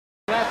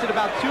lasted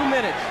about 2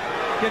 minutes.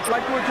 Gets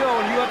right for Joe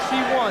in UFC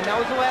 1.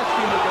 That was the last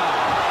team we got.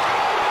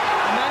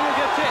 Emmanuel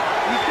gets hit.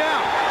 He's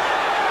down.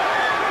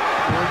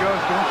 Here he goes,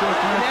 going to the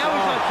finish. Now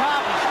he's on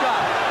top of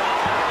Scott.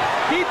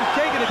 Keith is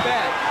taking it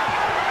back.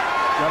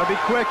 Got to be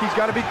quick. He's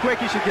got to be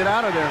quick. He should get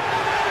out of there.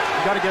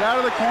 He's got to get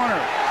out of the corner.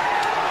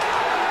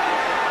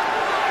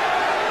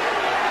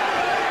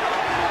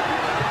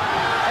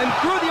 And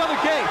through the other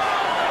gate.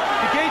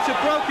 The gates are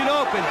broken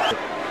open.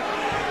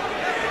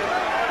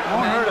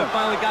 Won't hurt him.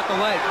 Finally got the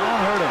leg.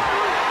 Won't hurt him.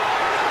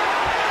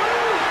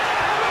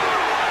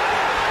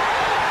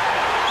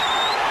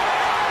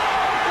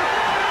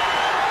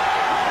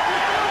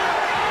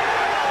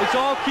 It's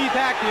all Keith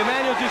Hackney.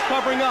 Emmanuel's just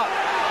covering up.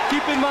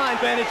 Keep in mind,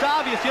 Ben, it's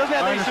obvious he doesn't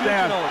have any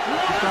submission on.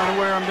 He's trying to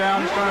wear him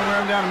down. He's trying to wear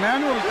him down.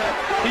 Emmanuel,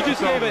 he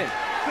just gave in.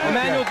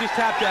 Emmanuel just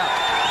tapped out.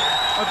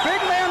 A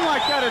big man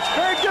like that, it's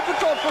very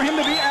difficult for him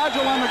to be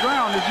agile on the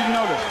ground, as you've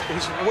noticed.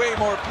 He's way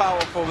more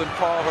powerful than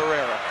Paul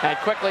Herrera. And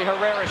quickly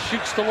Herrera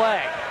shoots the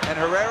leg. And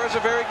Herrera's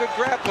a very good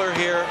grappler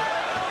here.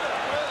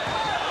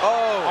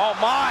 Oh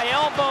my,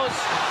 elbows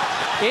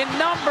in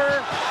number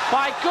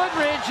by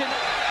Goodridge.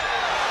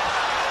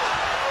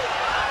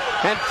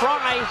 And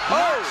Fry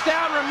knocks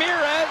down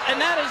Ramirez, and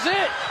that is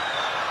it.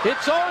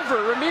 It's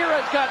over.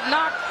 Ramirez got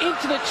knocked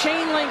into the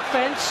chain link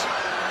fence.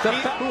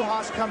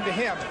 Rujas come to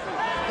him.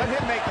 Let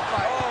him make the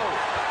fight.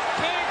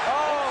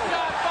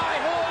 Shot by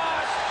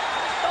Rujas.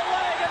 The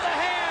leg and the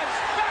hands.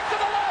 Back to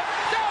the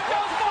left. Down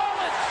goes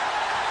Mullins.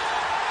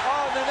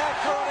 Oh, they're not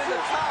throwing in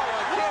the towel.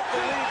 I can't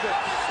believe it.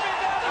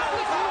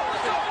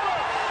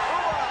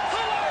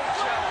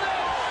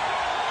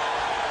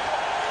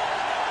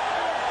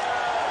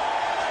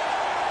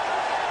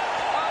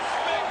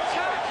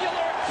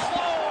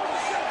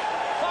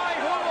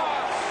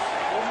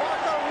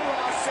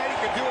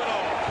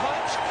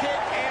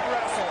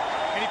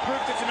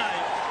 Proved it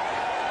tonight.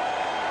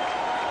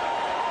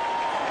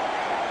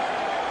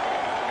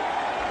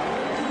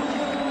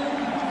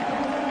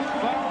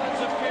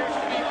 Mullins appears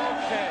to be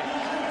okay.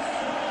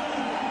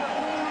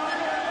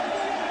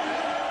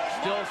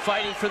 Still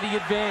fighting for the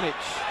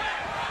advantage.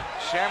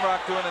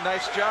 Shamrock doing a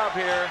nice job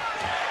here.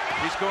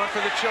 He's going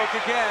for the choke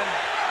again.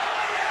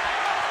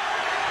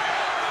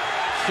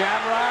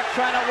 Shamrock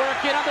trying to work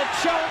in on the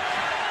choke.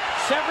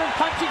 Severin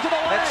punching to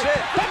the leg. That's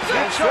it. That's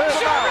it. Choke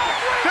him out.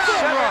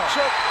 Shamrock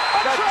Choke.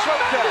 Got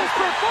choked out.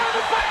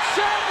 Performance by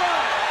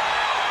Shamrock.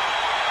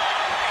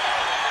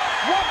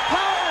 What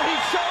power he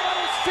showed on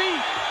his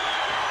feet.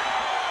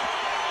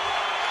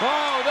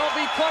 Oh, there'll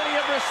be plenty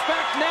of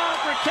respect now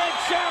for Ted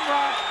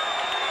Shamrock.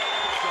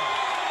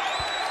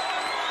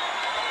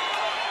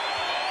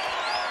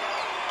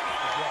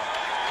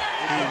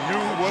 He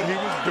knew what he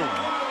was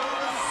doing.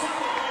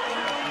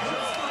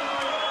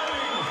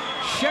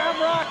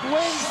 Shamrock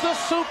wins the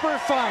super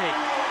fight.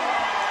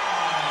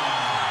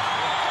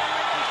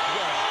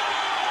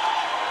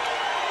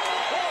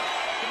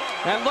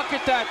 And look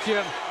at that,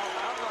 Jim.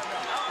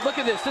 Look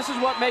at this. This is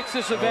what makes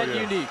this event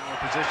unique.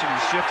 Position, he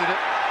shifted it.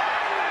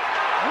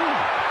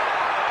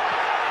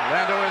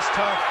 Orlando is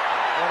tough.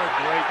 What a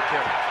great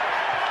kick.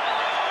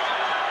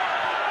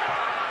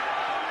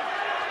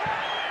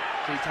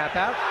 Did he tap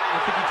out?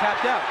 I think he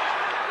tapped out.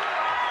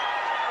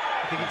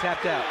 I think he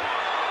tapped out.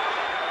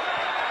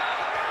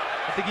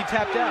 I think he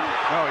tapped out.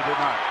 No, he did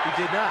not. He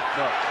did not.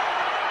 No.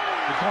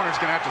 The corner's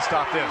going to have to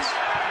stop this.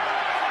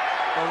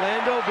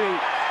 Orlando beat.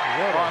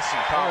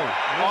 Awesome power.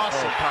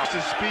 Awesome power.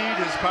 His speed,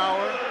 his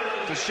power,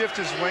 to shift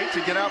his weight, to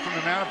get out from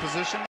the mounted position.